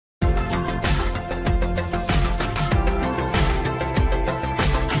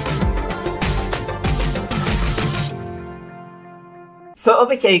So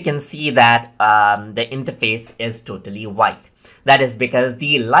over here you can see that the interface is totally white. That is because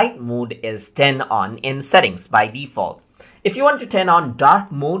the light mode is turned on in settings by default. If you want to turn on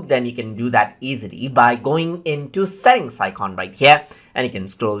dark mode, then you can do that easily by going into settings icon right here, and you can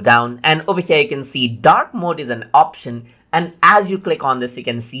scroll down, and over here you can see dark mode is an option, and as you click on this you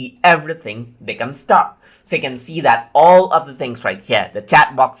can see everything becomes dark. So you can see that all of the things right here, the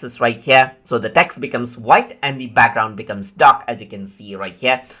chat boxes right here, so the text becomes white and the background becomes dark, as you can see right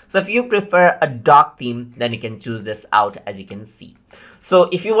here. So if you prefer a dark theme, then you can choose this out, as you can see. So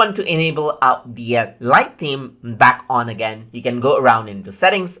if you want to enable out the light theme back on again, you can go around into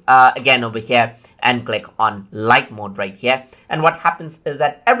settings again over here and click on light mode right here. And what happens is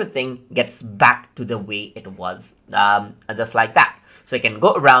that everything gets back to the way it was, just like that. So you can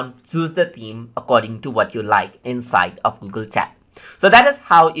go around, choose the theme according to what you like inside of Google Chat. So that is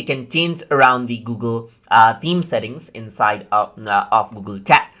how you can change around the Google theme settings inside of Google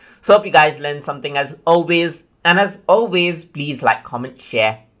Chat. So hope you guys learned something as always. And as always, please like, comment,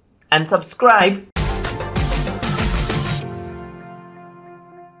 share, and subscribe